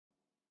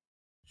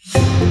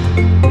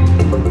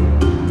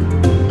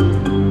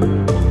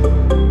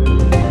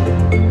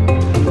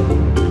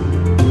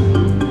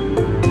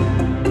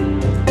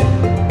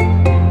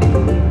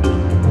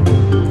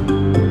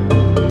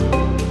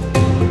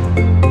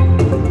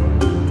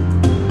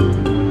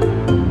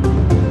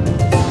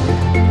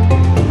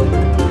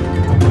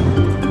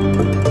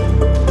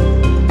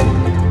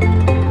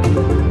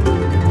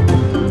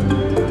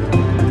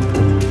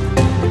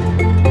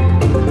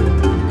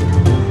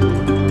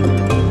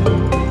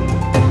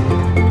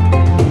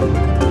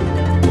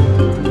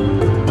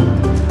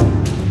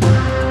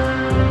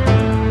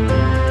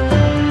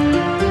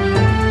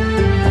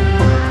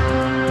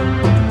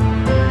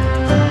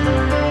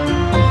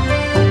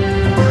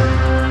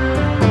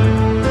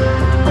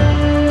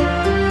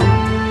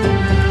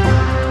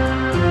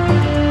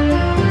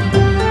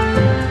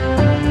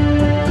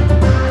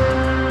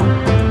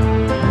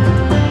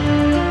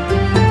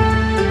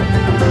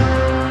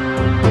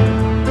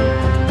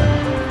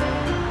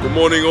Good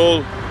morning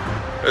all,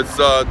 it's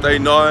day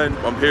 9,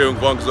 I'm here in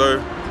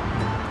Guangzhou.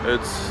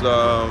 It's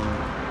a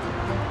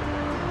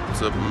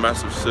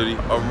massive city,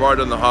 I'm right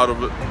in the heart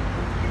of it.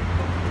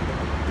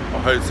 My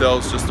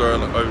hotel's just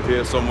around over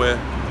here somewhere.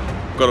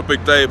 Got a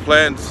big day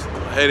planned,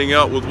 heading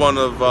out with one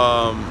of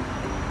a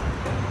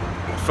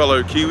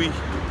fellow Kiwi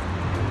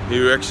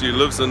who actually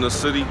lives in the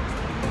city.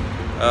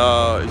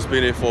 He's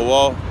been here for a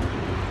while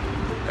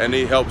and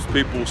he helps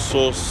people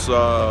source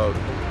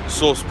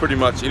pretty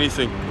much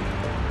anything.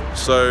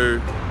 So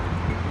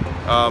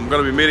I'm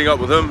going to be meeting up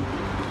with him.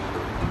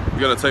 He's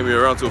going to take me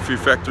around to a few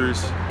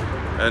factories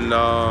and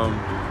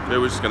yeah,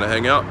 we're just going to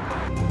hang out.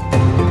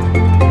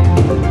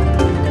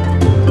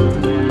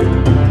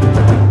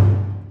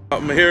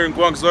 I'm here in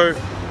Guangzhou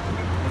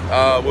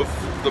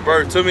with the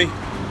bro Timmy.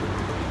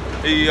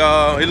 He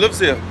lives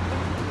here.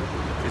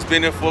 He's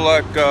been here for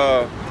like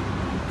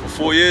for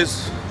 4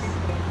 years.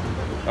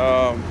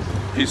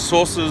 He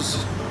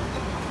sources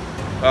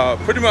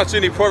pretty much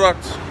any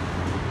product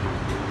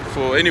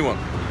for anyone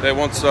that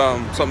wants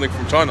something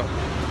from China.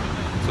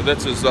 So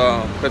that's his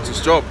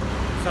job.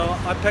 So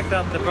I picked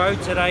up the bro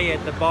today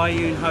at the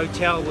Bayun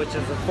Hotel, which is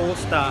a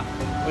 4-star,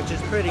 which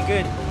is pretty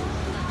good.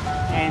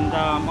 And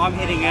I'm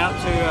heading out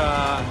to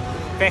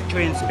a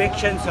factory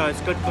inspection, so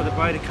it's good for the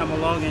bro to come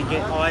along and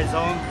get eyes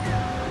on.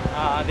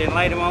 Then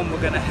later on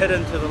we're going to head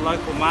into the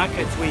local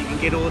markets where you can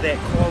get all that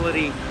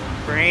quality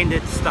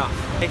branded stuff.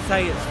 They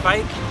say it's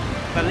fake,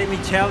 but let me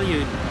tell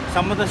you,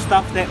 some of the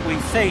stuff that we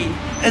see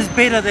is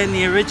better than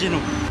the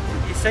original.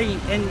 You see,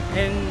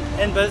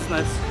 in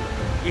business,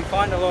 you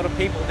find a lot of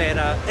people that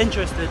are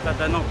interested, but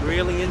they're not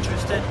really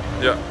interested.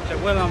 Yeah. So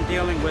when I'm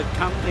dealing with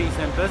companies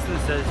and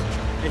businesses,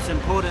 it's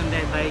important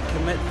that they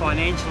commit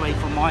financially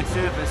for my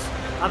service.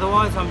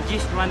 Otherwise, I'm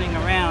just running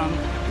around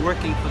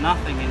working for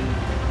nothing.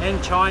 And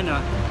in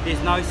China,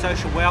 there's no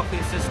social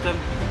welfare system.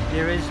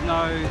 There is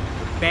no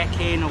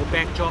back-end or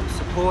backdrop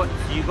support.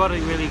 So you've got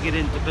to really get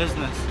into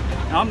business.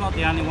 And I'm not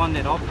the only one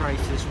that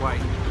operates this way.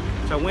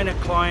 So when a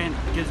client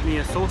gives me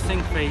a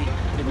sourcing fee,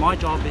 then my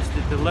job is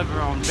to deliver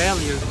on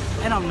value,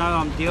 and I know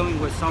I'm dealing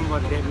with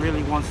somebody that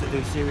really wants to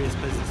do serious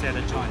business out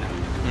of China.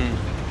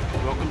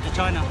 Welcome to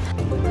China.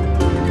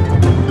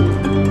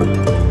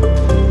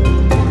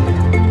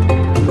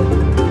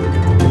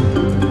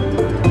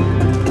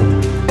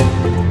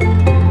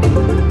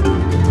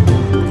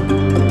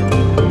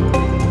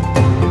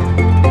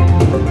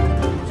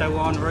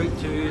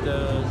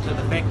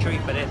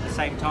 But at the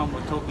same time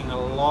we're talking a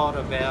lot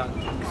about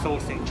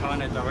sourcing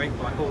China direct,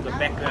 like all the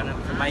background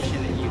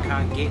information that you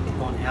can't get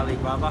on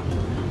Alibaba.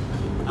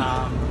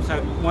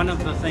 So one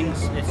of the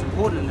things that's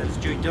important is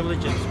due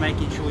diligence,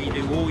 making sure you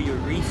do all your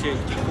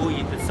research before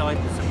you decide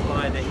the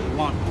supplier that you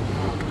want.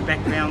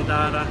 Background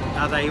data,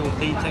 are they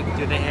authentic,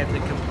 do they have the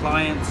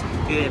compliance,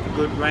 do they have a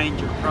good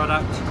range of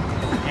products,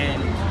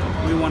 and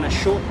we want a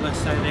shortlist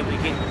so that we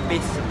get the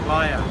best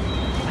supplier.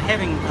 So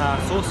having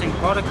sourcing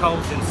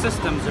protocols and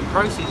systems and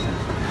processes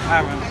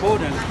are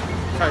important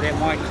so that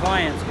my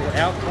clients or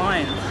our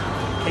clients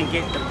can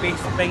get the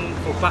best bang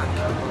for buck,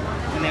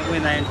 and that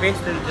when they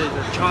invest into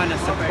the China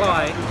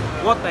supply,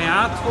 what they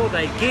ask for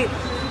they get,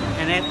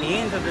 and at the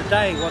end of the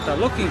day what they're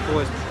looking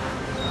for is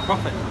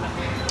profit.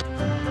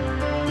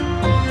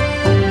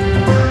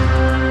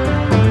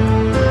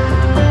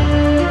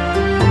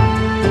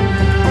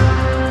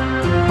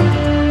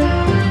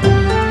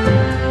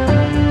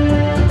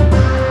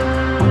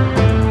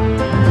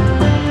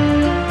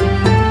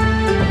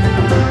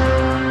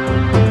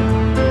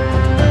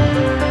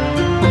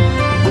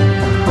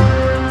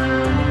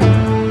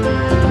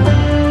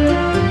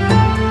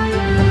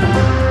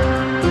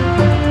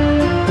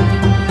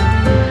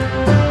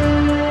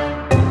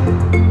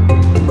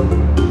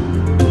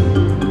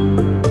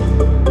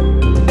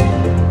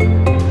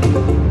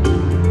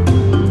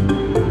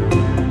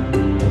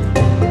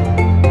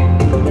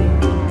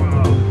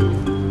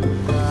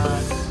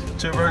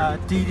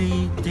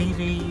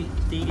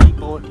 Didi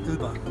bought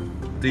Uber.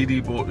 Didi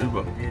bought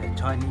Uber? Yeah,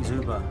 Chinese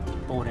Uber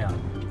bought out.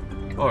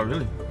 Oh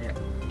really? Yeah.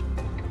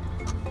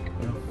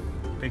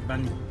 Big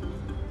money.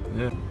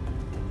 Yeah.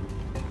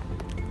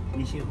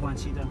 你喜欢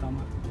吃得到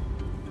吗？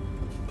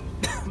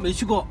没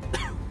吃过。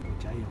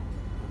加油。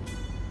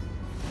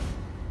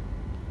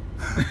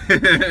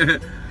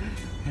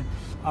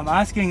I'm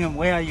asking him,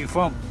 where are you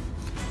from?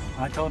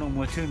 I told him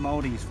we're two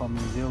Māoris from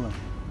New Zealand.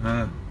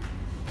 And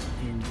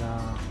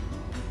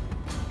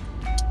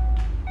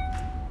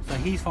so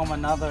he's from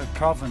another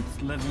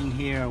province, living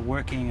here,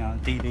 working on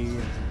DD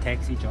as a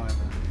taxi driver.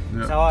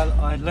 Yeah. So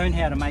I learned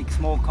how to make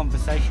small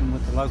conversation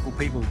with the local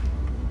people.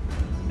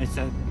 It's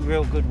a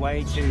real good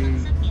way to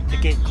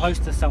get close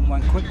to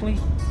someone quickly.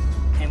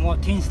 And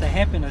what tends to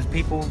happen is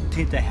people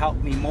tend to help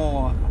me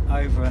more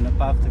over and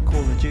above the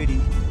Call of Duty,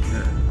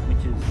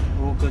 which is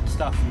all good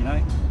stuff, you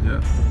know.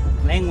 Yeah.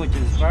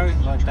 Languages, bro,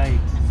 like they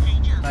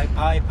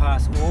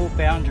bypass all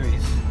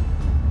boundaries.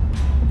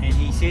 And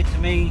he said to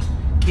me,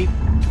 keep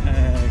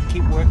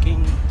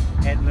working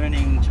at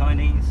learning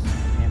Chinese,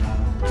 and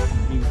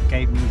he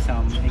gave me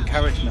some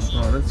encouragement.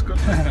 Oh, that's good.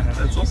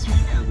 That's awesome.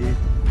 Yeah.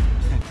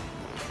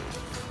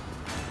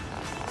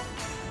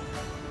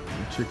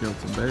 Check out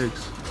some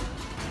bags.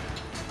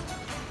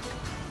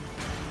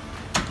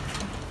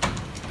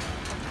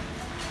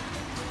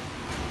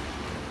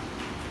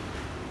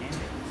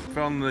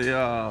 Found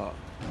the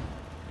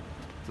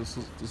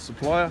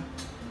supplier.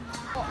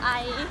 Oh,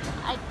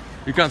 I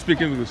You can't speak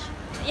English.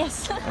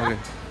 yes. Okay,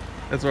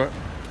 that's all right.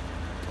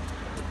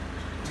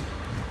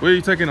 Where are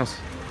you taking us?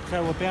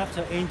 So we're about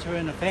to enter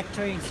in a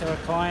factory. So a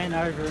client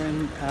over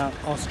in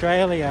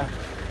Australia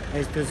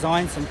has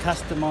designed some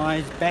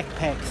customized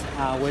backpacks.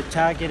 We're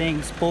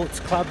targeting sports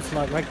clubs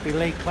like rugby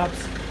league clubs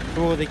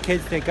for all the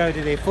kids that go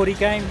to their footy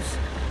games.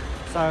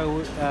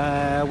 So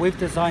we've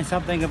designed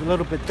something a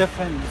little bit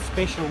different and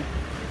special,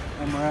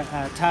 and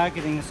we're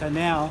targeting. So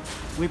now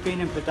we've been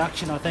in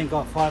production, I think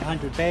got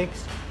 500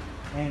 bags,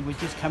 and we're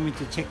just coming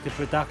to check the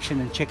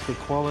production and check the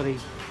quality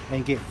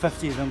and get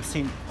 50 of them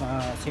sent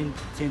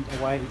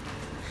away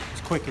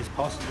as quick as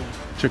possible.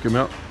 Check him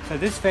out. So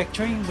this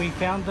factory, we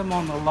found them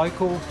on the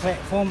local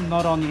platform,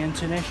 not on the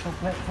international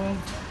platform.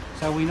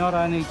 So we not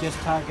only just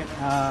target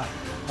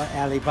like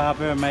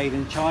Alibaba made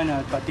in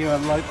China, but there are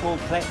local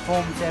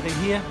platforms that are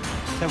here.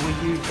 So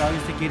we use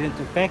those to get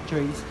into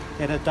factories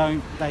that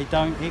they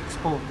don't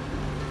export.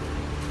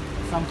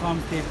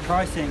 Sometimes their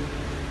pricing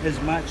is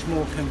much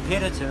more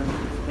competitive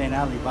than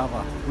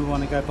Alibaba. We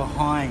want to go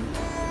behind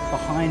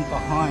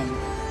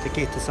to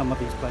get to some of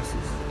these places.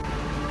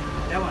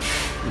 That one.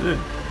 Yeah.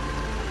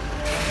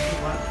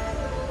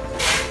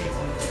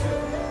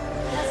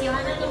 喜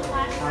欢的路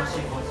花茶。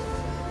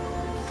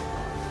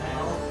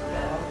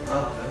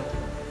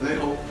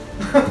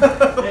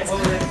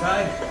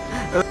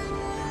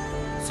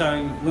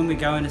 So when we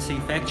go in to see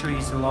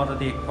factories, a lot of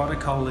their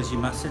protocol is you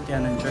must sit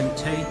down and drink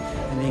tea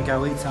and then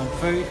go eat some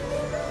food.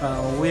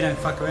 We don't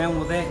fuck around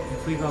with that.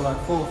 If we've got like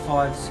 4 or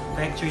 5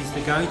 factories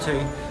to go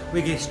to,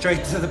 we get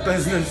straight to the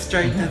business,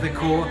 straight to the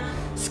core,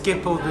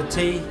 skip all the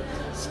tea,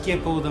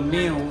 skip all the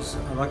meals.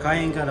 Like I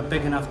ain't got a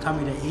big enough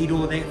tummy to eat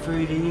all that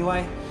food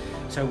anyway.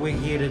 So we're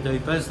here to do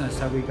business,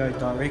 so we go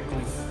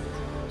directly.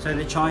 So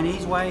the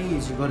Chinese way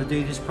is you've got to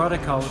do this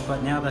protocol,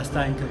 but now they're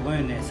starting to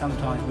learn that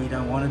sometimes we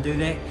don't want to do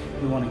that.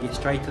 We want to get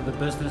straight to the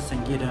business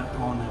and get it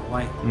on our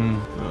way. I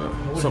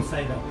wouldn't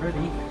say they're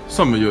pretty.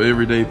 Some of your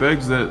everyday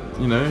bags that,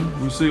 you know,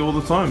 we see all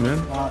the time, man.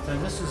 So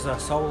this is a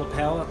solar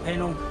power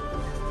panel.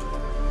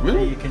 Really?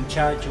 Where you can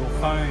charge your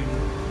phone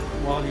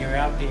while you're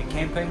out there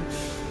camping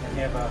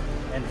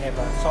and have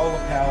a solar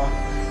power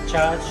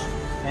charge,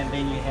 and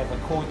then you have a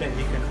cord that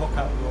you can hook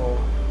up your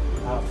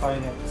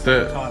phone at the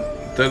same time.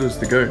 That is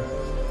the go.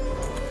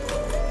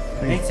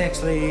 It's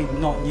actually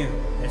not new.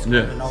 It's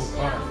got an old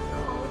product.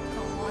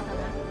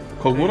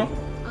 Cold water?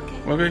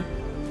 Okay.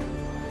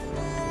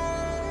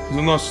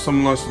 These are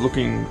some nice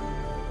looking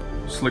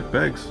slick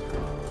bags.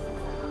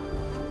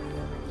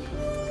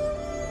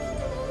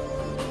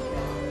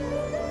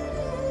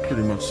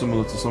 Pretty much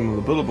similar to some of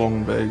the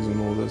Billabong bags and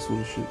all that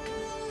sort of shit.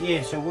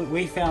 Yeah, so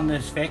we found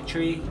this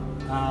factory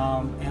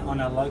on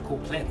a local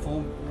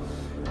platform,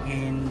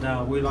 and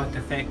we like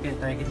the fact that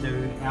they could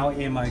do our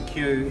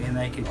MOQ and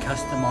they could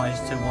customise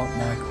to what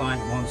my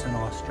client wants in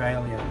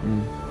Australia.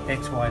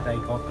 That's why they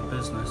got the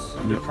business.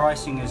 The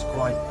pricing is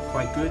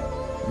quite good,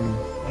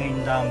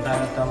 and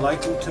they're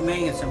local to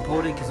me. It's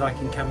important because I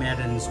can come out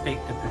and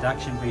inspect the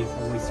production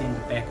before we send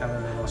it back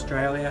over to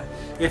Australia.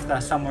 If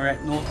they're somewhere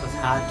up north, it's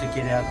hard to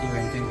get out there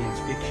and do the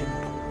inspection.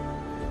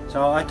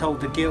 So I told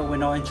the girl, we're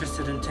not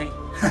interested in tea.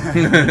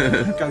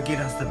 Go get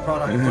us the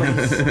product,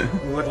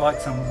 please. We would like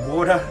some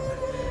water,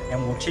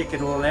 and we'll check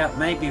it all out.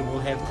 Maybe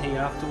we'll have tea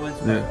afterwards,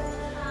 but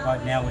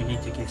right now we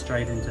need to get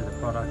straight into the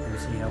product and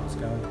see how it's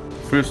going.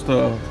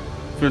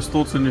 First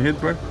thoughts in your head,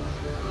 bro?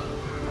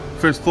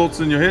 First thoughts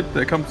in your head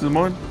that come to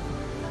mind?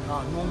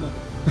 Normal.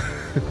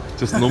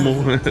 Just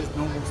normal. Just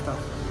normal stuff.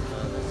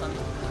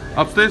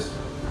 Upstairs?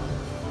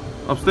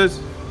 Upstairs?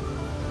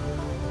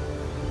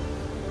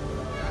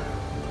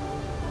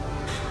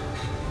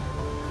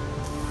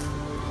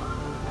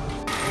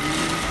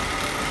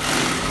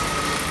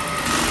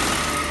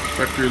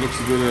 Factory looks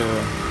a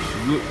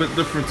bit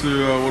different to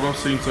what I've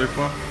seen so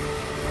far.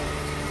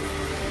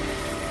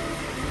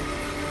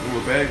 couple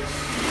of bags.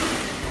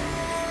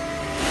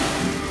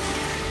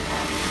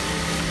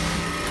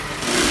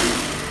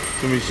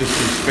 Timmy's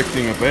just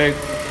inspecting a bag.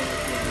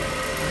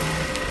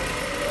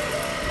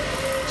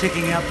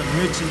 Checking out the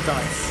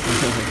merchandise.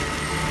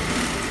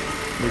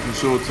 Making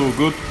sure it's all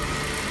good.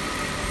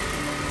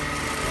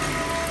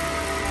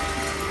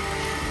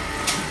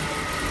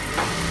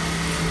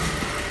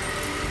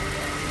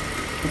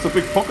 It's a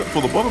big pocket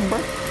for the bottom, bro.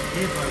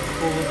 Yeah, bro,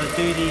 for the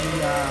dirty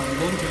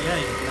laundry,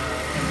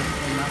 and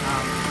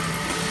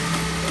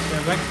the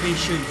rugby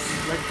shoes,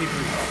 rugby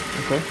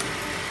boots. Okay.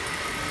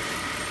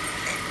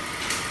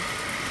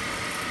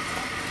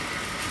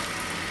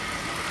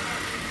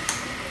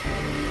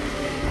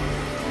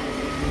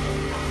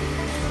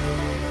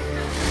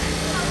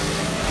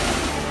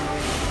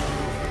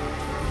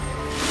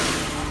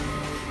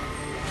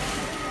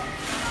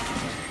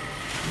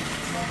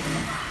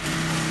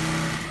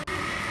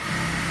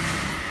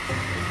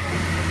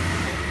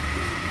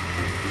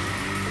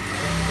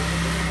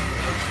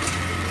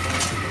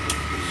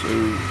 So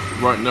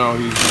right now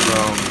he's just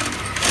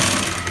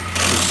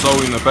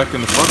sewing the back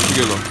and the front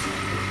together.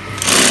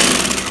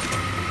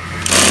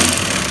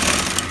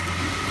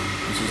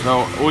 This is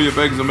how all your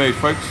bags are made,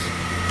 folks.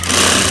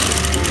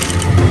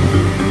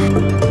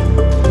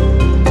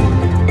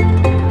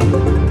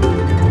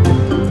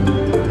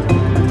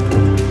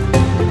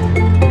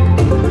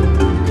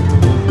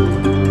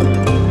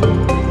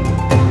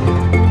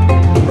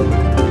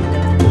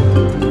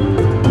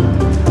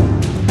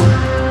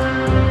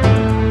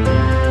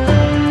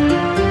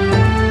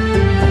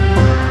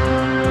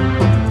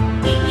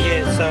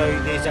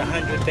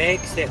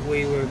 Bags that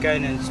we were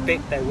going to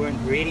inspect, they weren't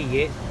ready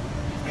yet,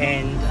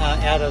 and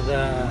out of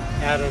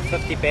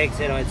 50 bags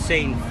that I'd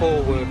seen,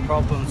 4 were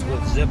problems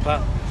with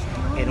zipper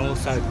and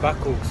also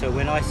buckle. So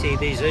when I see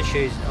these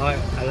issues,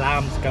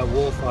 alarms go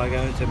off. I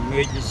go into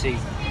emergency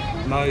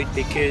mode,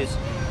 because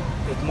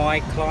if my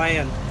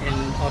client in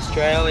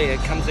Australia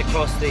comes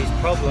across these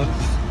problems,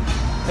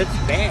 it's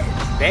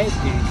bad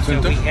news. So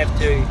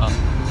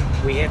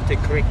we have to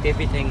correct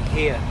everything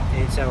here,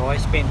 and so I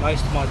spent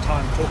most of my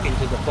time talking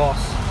to the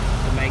boss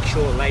to make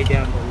sure, lay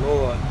down the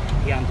law.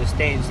 He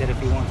understands that if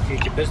he wants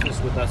future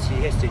business with us, he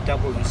has to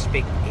double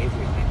inspect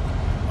everything,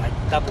 like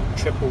double,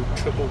 triple,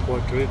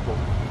 quadruple,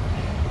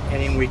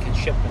 and then we can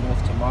ship them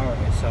off tomorrow.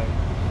 So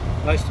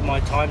most of my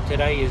time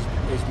today is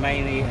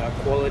mainly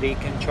quality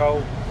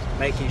control,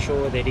 making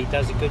sure that he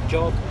does a good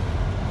job.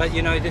 But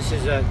you know, this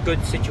is a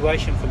good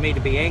situation for me to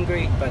be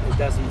angry, but it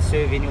doesn't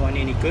serve anyone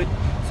any good.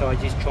 So I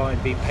just try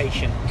and be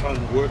patient, try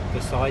and work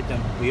beside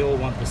them. We all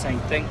want the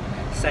same thing,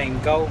 same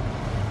goal.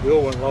 We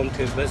all want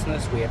long-term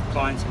business. We have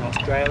clients in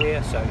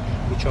Australia, so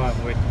we try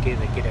and work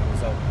together, get a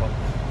result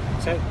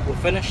properly. So we're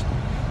finished.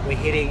 We're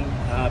heading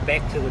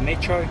back to the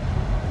metro,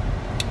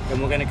 and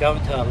we're going to go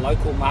into a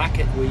local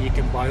market where you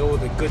can buy all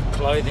the good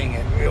clothing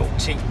at real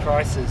cheap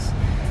prices.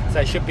 So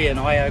it should be an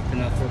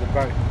eye-opener for the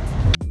boat.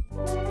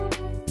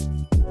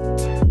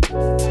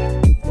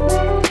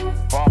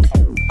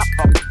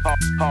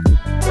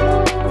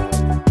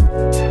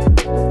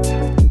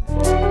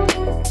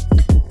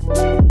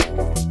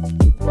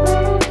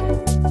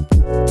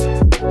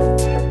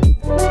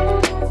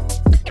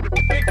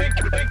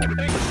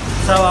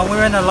 So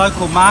we're in a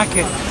local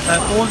market.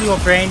 All your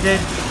branded,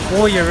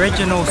 all your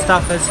original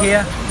stuff is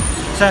here.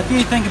 So if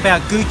you think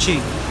about Gucci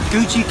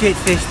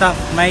gets their stuff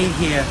made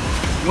here.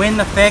 When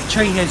the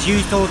factory has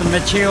used all the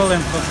material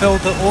and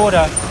fulfilled the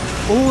order,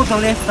 all the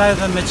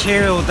leftover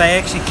material, they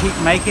actually keep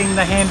making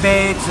the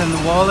handbags and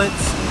the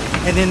wallets,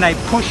 and then they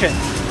push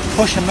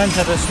them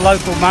into this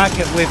local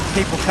market where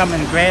people come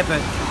and grab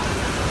it.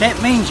 That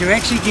means you're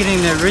actually getting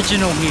the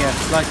original here,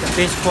 like the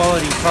best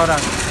quality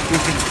product you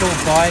can still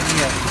buy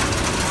here.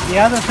 The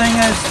other thing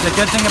is, the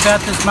good thing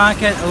about this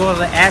market, a lot of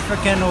the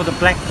African or the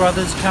black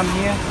brothers come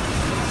here,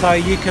 so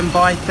you can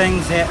buy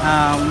things at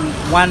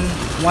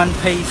one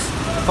piece,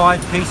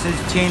 5 pieces,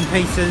 10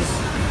 pieces.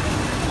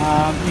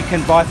 You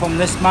can buy from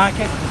this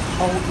market, this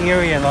whole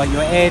area, like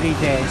your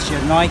Adidas,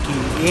 your Nike,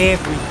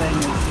 everything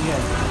is here.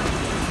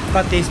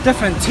 But there's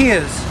different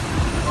tiers,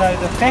 so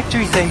the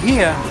factories are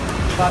here,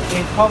 but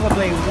there's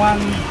probably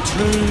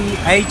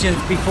 1-2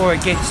 agents before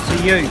it gets to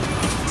you.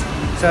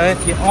 So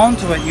if you're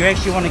onto it, you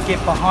actually want to get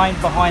behind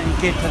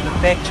and get to the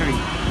factory.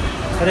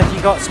 But if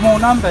you've got small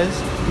numbers,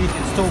 you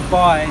can still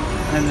buy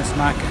in this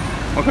market.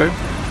 Okay.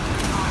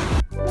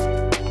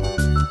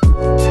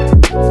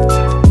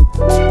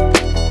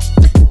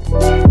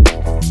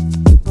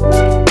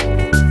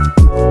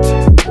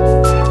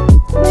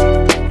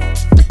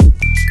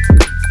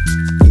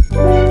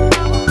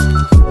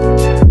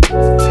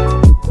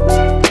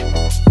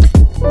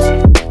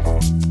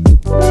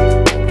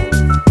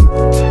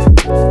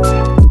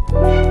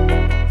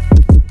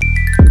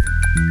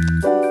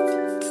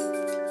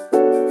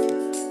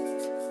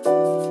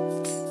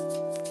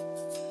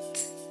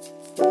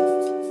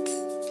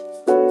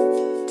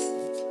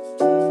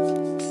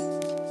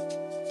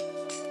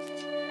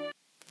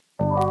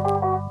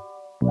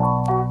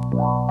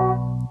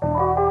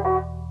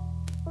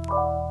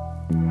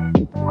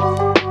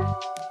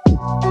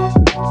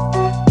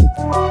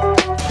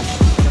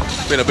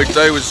 Been a big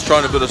day. We're just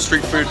trying a bit of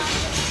street food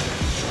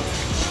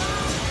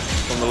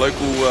from the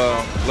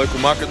local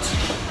markets.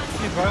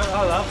 Hey bro,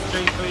 I love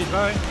street food,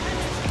 bro.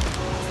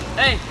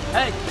 Hey,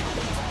 hey,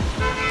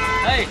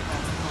 hey.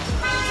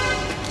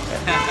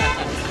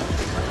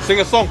 Sing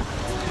a song.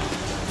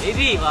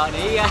 Đi vào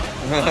đi à.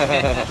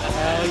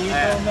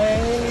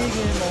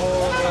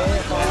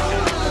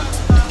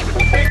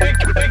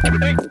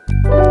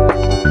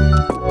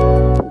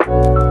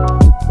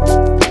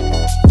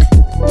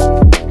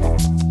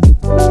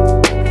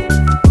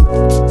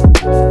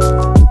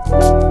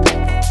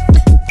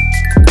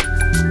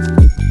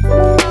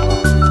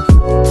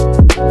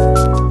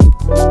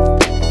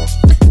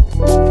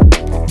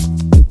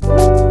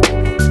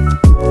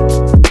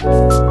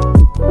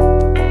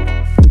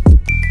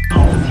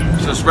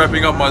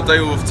 Wrapping up my day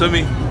with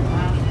Timmy.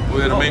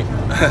 We had a meet.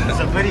 It's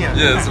a video.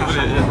 Yeah, it's a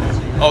video.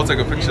 Yeah. I'll take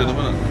a picture in a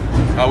minute.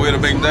 We had a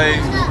big day.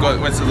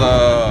 Went to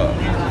the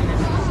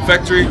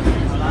factory.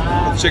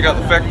 Check out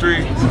the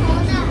factory.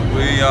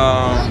 We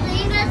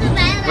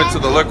went to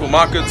the local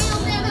markets.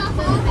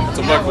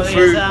 Some local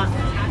food.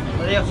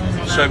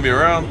 Showed me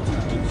around.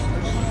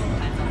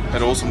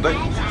 Had an awesome day.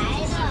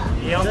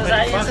 Yeah, I'm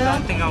pretty fun. I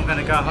think I'm going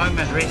to go home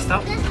and rest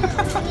up.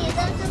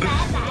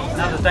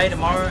 Another day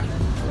tomorrow.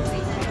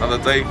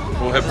 Another day,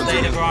 what happens?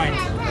 Another day to grind.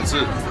 That's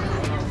it.